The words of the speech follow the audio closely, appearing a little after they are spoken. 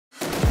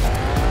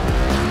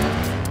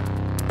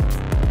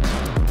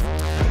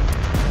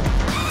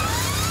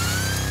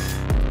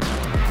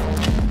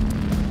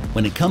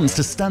When it comes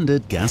to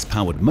standard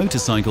gas-powered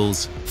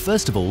motorcycles,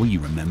 first of all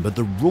you remember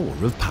the roar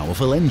of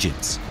powerful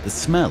engines, the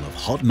smell of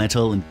hot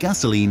metal and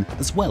gasoline,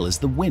 as well as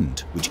the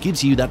wind, which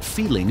gives you that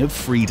feeling of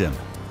freedom.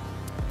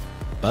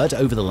 But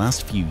over the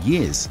last few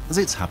years, as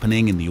it's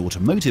happening in the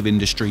automotive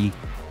industry,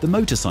 the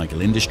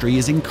motorcycle industry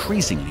is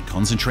increasingly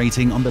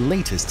concentrating on the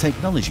latest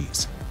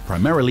technologies,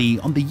 primarily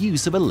on the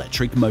use of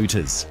electric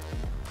motors.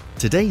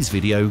 Today's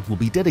video will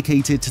be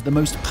dedicated to the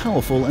most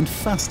powerful and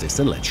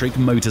fastest electric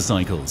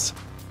motorcycles.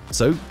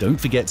 So don't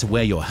forget to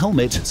wear your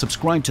helmet,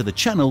 subscribe to the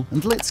channel,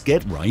 and let's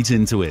get right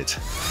into it.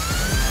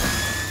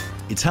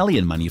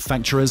 Italian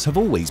manufacturers have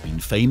always been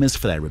famous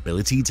for their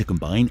ability to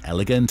combine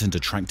elegant and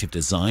attractive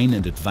design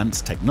and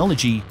advanced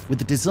technology with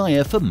the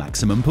desire for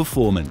maximum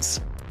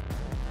performance.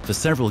 For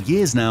several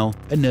years now,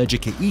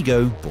 Energica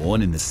Ego,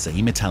 born in the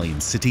same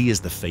Italian city as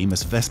the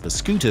famous Vespa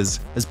scooters,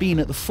 has been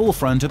at the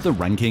forefront of the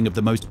ranking of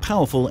the most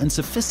powerful and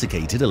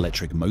sophisticated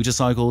electric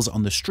motorcycles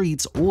on the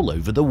streets all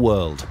over the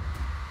world.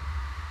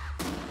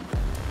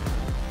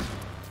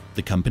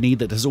 The company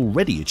that has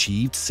already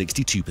achieved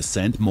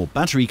 62% more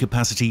battery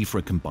capacity for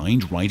a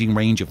combined riding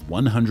range of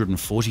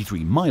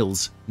 143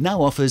 miles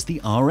now offers the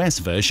RS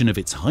version of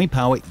its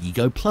high-power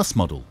Ego Plus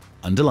model,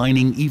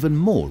 underlining even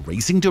more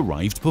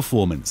racing-derived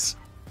performance.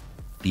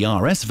 The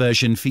RS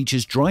version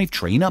features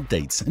drivetrain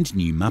updates and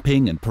new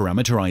mapping and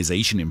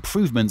parameterization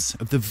improvements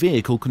of the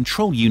vehicle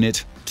control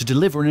unit to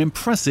deliver an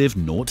impressive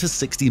 0 to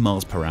 60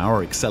 miles per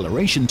hour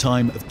acceleration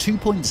time of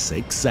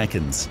 2.6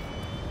 seconds.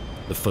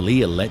 The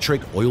fully electric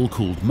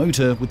oil-cooled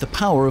motor with the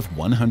power of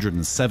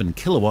 107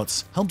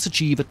 kilowatts helps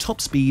achieve a top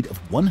speed of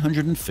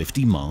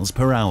 150 miles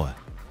per hour.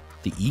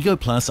 The Ego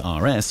Plus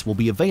RS will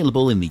be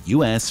available in the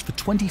US for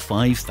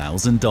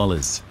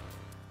 $25,000.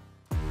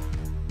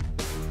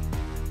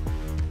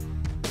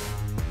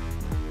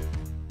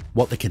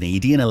 What the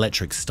Canadian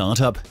electric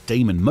startup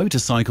Damon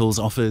Motorcycles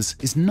offers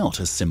is not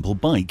a simple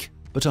bike,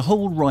 but a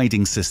whole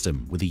riding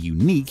system with a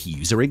unique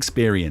user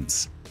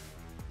experience.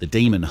 The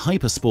Damon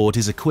Hypersport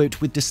is equipped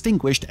with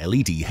distinguished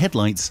LED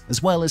headlights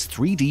as well as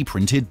 3D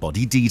printed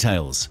body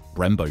details,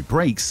 Brembo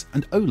brakes,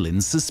 and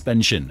Öhlins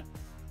suspension.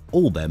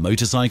 All their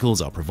motorcycles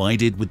are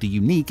provided with the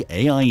unique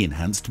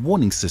AI-enhanced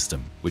warning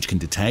system, which can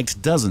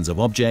detect dozens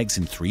of objects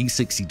in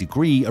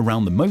 360°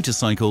 around the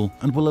motorcycle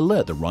and will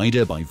alert the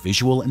rider by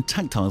visual and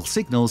tactile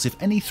signals if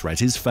any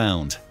threat is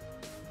found.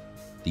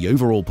 The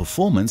overall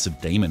performance of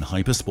Damon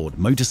Hypersport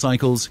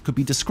motorcycles could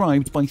be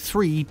described by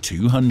three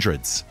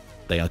 200s.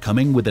 They are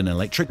coming with an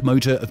electric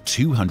motor of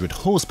 200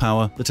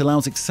 horsepower that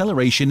allows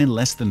acceleration in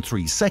less than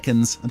 3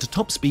 seconds and a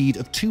top speed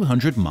of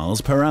 200 miles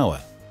per hour.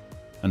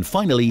 And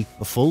finally,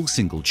 a full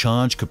single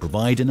charge could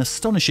provide an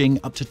astonishing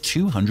up to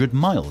 200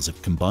 miles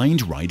of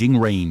combined riding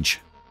range.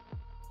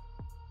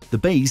 The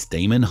base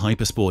Damon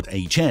Hypersport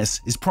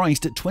HS is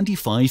priced at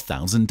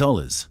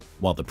 $25,000,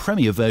 while the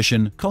Premier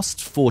version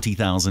costs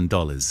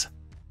 $40,000.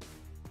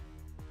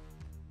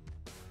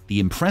 The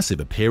impressive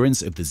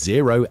appearance of the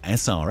Zero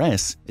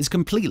SRS is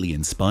completely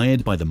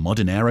inspired by the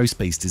modern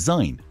aerospace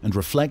design and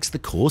reflects the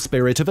core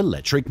spirit of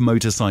electric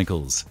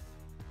motorcycles.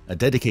 A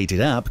dedicated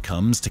app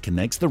comes to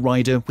connect the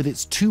rider with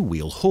its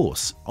two-wheel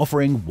horse,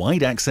 offering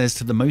wide access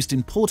to the most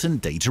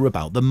important data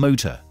about the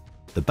motor,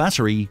 the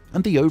battery,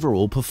 and the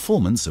overall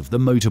performance of the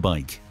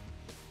motorbike.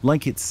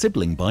 Like its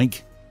sibling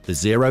bike, the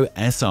Zero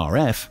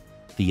SRF,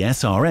 the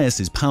SRS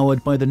is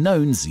powered by the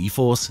known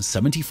Z-Force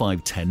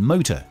 7510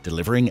 motor,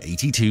 delivering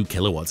 82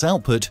 kilowatts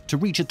output to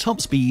reach a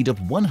top speed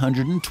of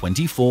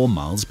 124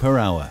 miles per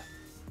hour.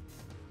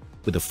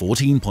 With a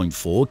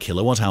 14.4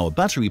 kilowatt-hour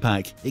battery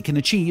pack, it can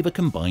achieve a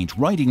combined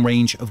riding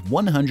range of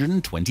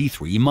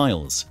 123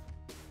 miles.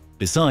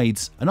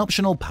 Besides, an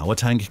optional power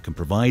tank can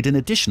provide an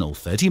additional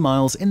 30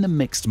 miles in the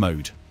mixed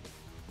mode.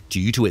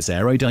 Due to its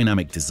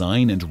aerodynamic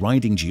design and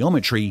riding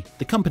geometry,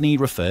 the company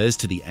refers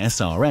to the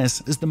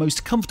SRS as the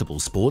most comfortable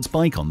sports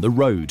bike on the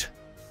road.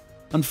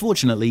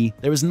 Unfortunately,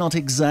 there is not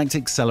exact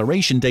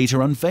acceleration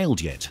data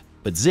unveiled yet,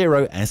 but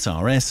Zero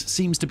SRS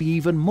seems to be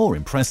even more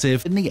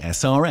impressive than the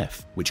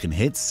SRF, which can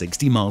hit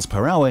 60 miles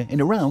per hour in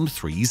around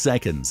 3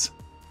 seconds.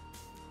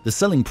 The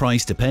selling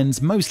price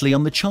depends mostly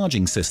on the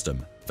charging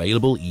system,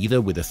 available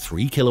either with a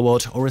 3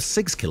 kilowatt or a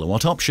 6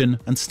 kilowatt option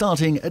and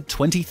starting at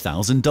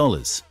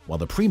 $20,000, while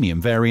the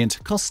premium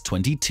variant costs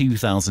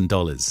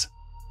 $22,000.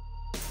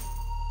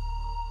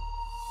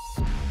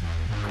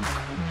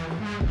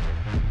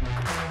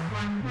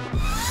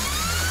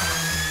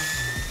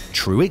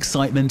 True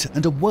excitement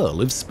and a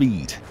whirl of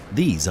speed.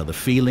 These are the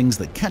feelings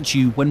that catch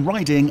you when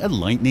riding a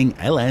Lightning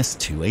LS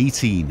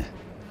 218.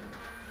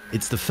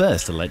 It's the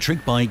first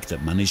electric bike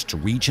that managed to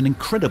reach an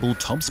incredible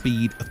top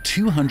speed of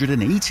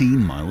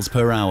 218 miles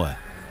per hour.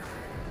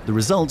 The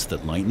result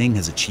that Lightning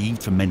has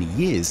achieved for many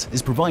years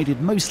is provided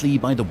mostly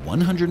by the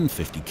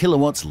 150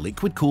 kilowatts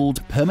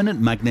liquid-cooled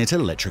permanent magnet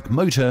electric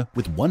motor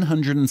with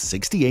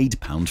 168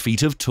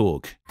 pound-feet of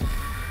torque.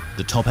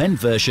 The top-end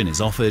version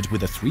is offered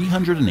with a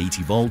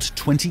 380-volt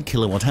 20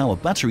 kilowatt-hour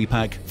battery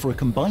pack for a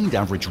combined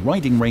average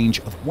riding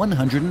range of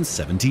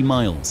 170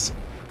 miles.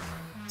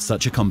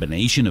 Such a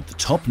combination of the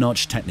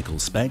top-notch technical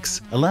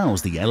specs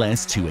allows the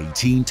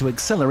LS218 to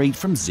accelerate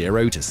from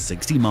 0 to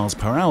 60 miles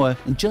per hour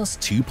in just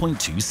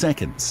 2.2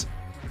 seconds,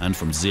 and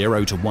from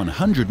 0 to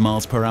 100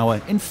 miles per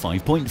hour in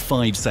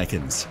 5.5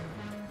 seconds.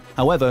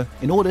 However,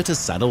 in order to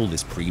saddle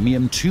this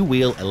premium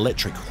two-wheel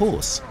electric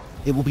horse,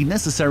 it will be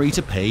necessary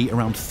to pay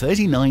around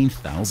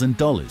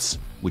 $39,000,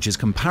 which is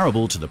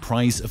comparable to the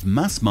price of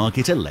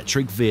mass-market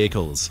electric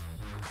vehicles.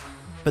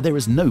 But there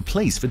is no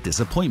place for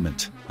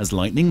disappointment, as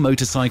Lightning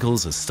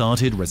Motorcycles has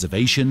started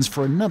reservations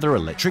for another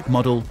electric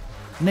model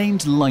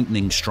named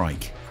Lightning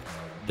Strike.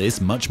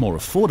 This much more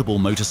affordable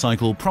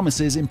motorcycle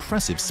promises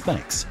impressive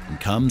specs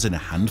and comes in a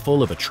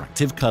handful of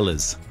attractive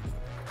colors.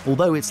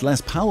 Although it's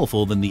less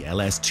powerful than the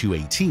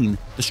LS218,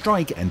 the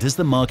Strike enters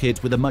the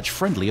market with a much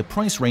friendlier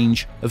price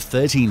range of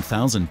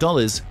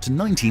 $13,000 to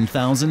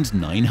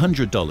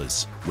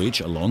 $19,900,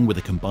 which, along with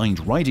a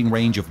combined riding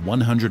range of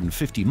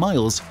 150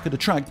 miles, could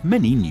attract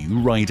many new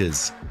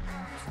riders.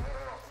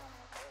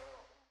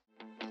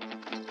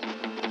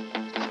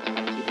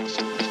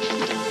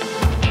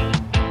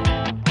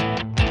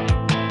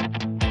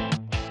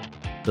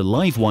 The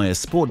Livewire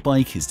sport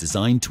bike is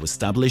designed to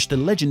establish the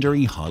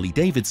legendary Harley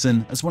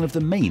Davidson as one of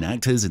the main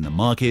actors in the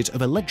market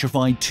of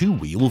electrified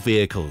two-wheel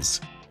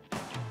vehicles.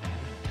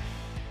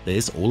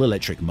 This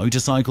all-electric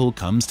motorcycle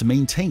comes to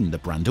maintain the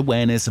brand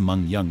awareness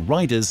among young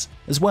riders,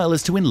 as well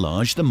as to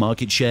enlarge the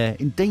market share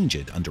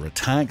endangered under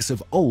attacks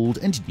of old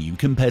and new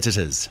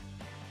competitors.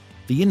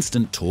 The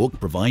instant torque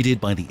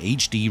provided by the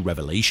HD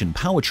Revelation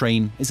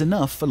powertrain is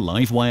enough for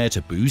Livewire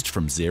to boost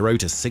from 0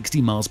 to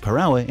 60 miles per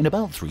hour in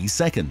about 3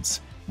 seconds,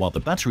 while the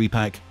battery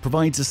pack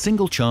provides a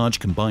single-charge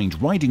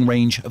combined riding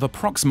range of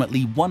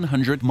approximately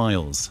 100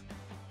 miles.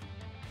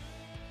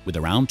 With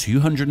around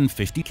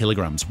 250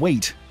 kilograms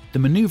weight, the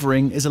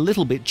maneuvering is a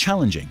little bit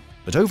challenging,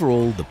 but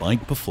overall the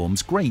bike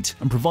performs great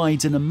and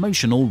provides an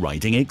emotional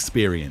riding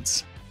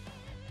experience.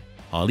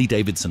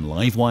 Harley-Davidson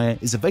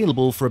Livewire is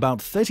available for about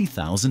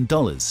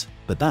 $30,000,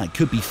 but that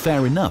could be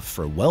fair enough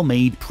for a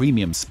well-made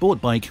premium sport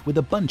bike with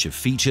a bunch of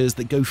features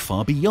that go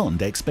far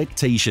beyond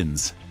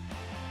expectations.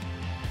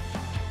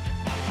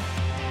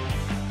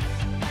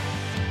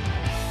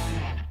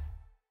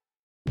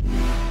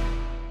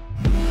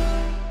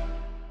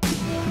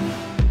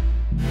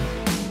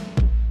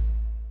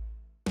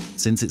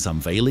 Since its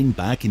unveiling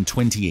back in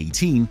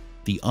 2018,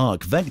 the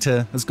Arc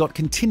Vector has got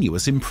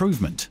continuous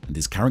improvement and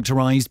is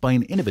characterized by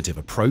an innovative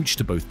approach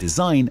to both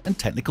design and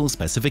technical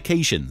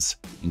specifications,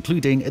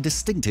 including a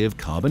distinctive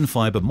carbon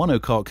fiber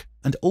monocoque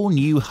and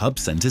all-new hub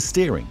center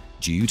steering,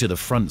 due to the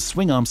front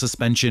swing arm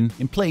suspension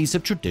in place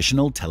of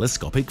traditional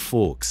telescopic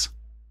forks.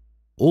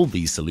 All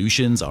these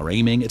solutions are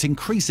aiming at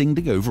increasing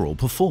the overall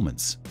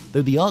performance,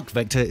 though the Arc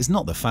Vector is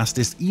not the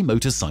fastest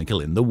e-motorcycle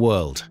in the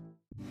world.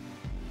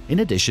 In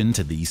addition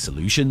to these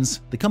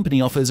solutions, the company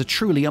offers a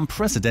truly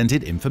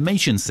unprecedented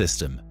information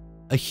system,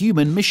 a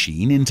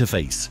human-machine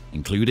interface,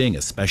 including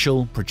a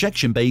special,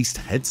 projection-based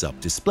heads-up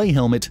display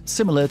helmet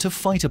similar to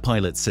fighter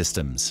pilot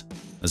systems,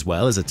 as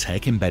well as a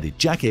tech-embedded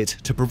jacket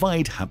to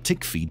provide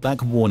haptic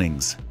feedback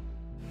warnings.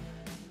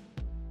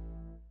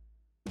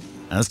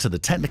 As to the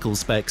technical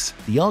specs,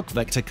 the Arc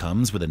Vector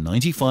comes with a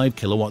 95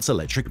 kilowatts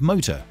electric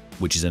motor,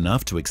 which is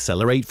enough to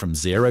accelerate from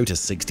 0 to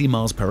 60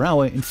 miles per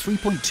hour in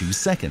 3.2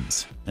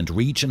 seconds and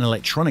reach an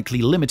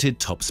electronically limited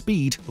top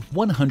speed of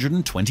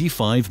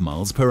 125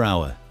 miles per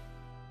hour.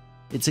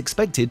 It's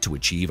expected to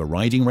achieve a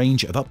riding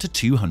range of up to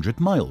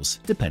 200 miles,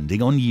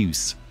 depending on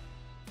use.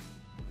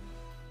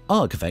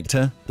 Arc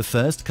Vector, the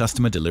first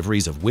customer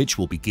deliveries of which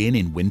will begin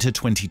in winter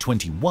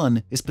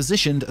 2021, is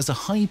positioned as a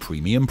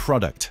high-premium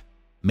product,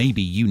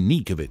 maybe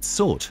unique of its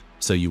sort,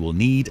 so you will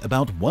need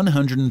about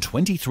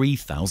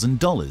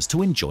 $123,000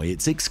 to enjoy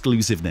its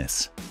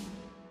exclusiveness.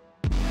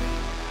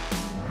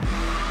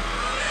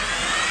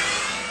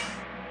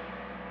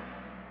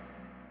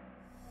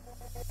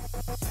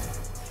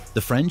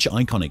 The French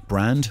iconic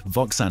brand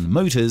Voxan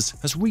Motors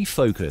has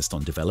refocused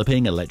on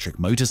developing electric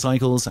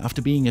motorcycles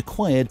after being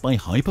acquired by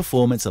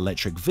high-performance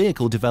electric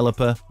vehicle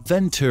developer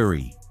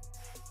Venturi.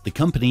 The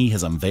company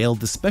has unveiled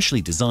the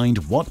specially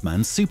designed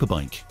Wattman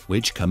superbike,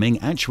 which, coming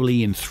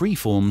actually in 3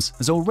 forms,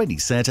 has already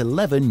set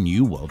 11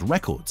 new world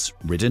records,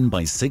 ridden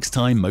by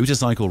 6-time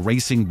motorcycle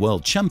racing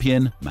world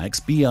champion Max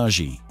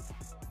Biaggi.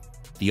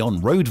 The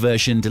on-road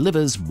version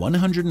delivers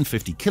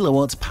 150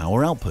 kilowatts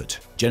power output,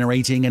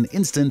 generating an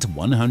instant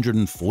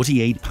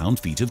 148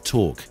 pound-feet of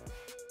torque.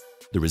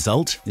 The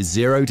result is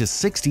 0 to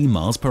 60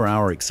 miles per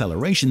hour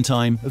acceleration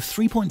time of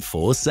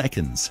 3.4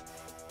 seconds.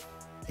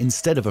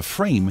 Instead of a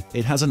frame,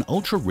 it has an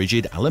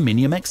ultra-rigid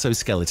aluminium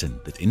exoskeleton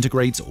that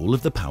integrates all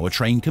of the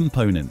powertrain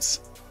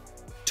components.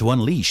 To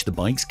unleash the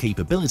bike's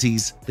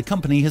capabilities, the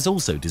company has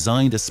also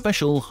designed a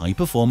special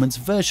high-performance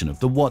version of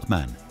the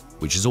Wattman,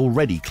 which has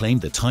already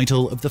claimed the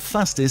title of the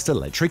fastest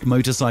electric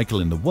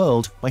motorcycle in the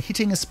world by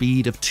hitting a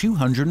speed of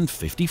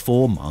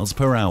 254 miles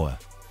per hour.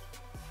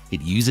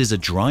 It uses a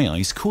dry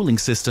ice cooling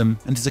system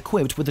and is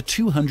equipped with a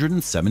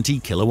 270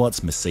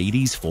 kilowatts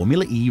Mercedes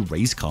Formula E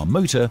race car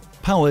motor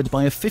powered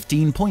by a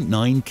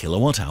 15.9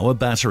 kilowatt-hour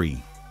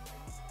battery.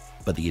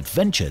 But the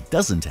adventure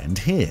doesn't end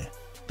here.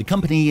 The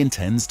company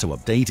intends to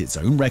update its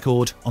own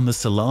record on the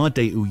Salar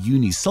de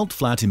Uyuni salt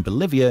flat in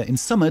Bolivia in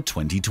summer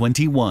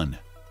 2021.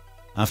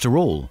 After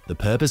all, the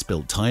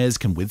purpose-built tires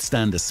can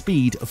withstand a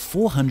speed of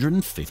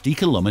 450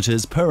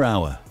 km per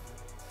hour.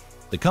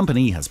 The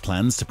company has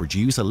plans to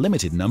produce a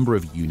limited number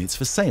of units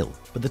for sale,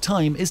 but the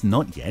time is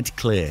not yet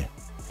clear.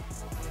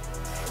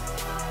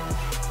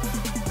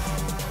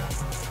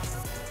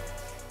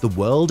 The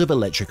world of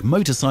electric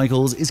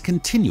motorcycles is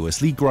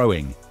continuously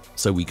growing,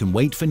 so we can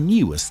wait for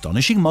new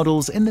astonishing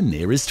models in the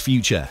nearest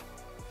future.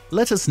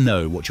 Let us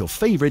know what your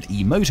favorite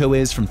e-moto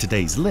is from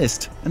today's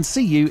list, and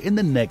see you in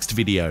the next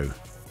video.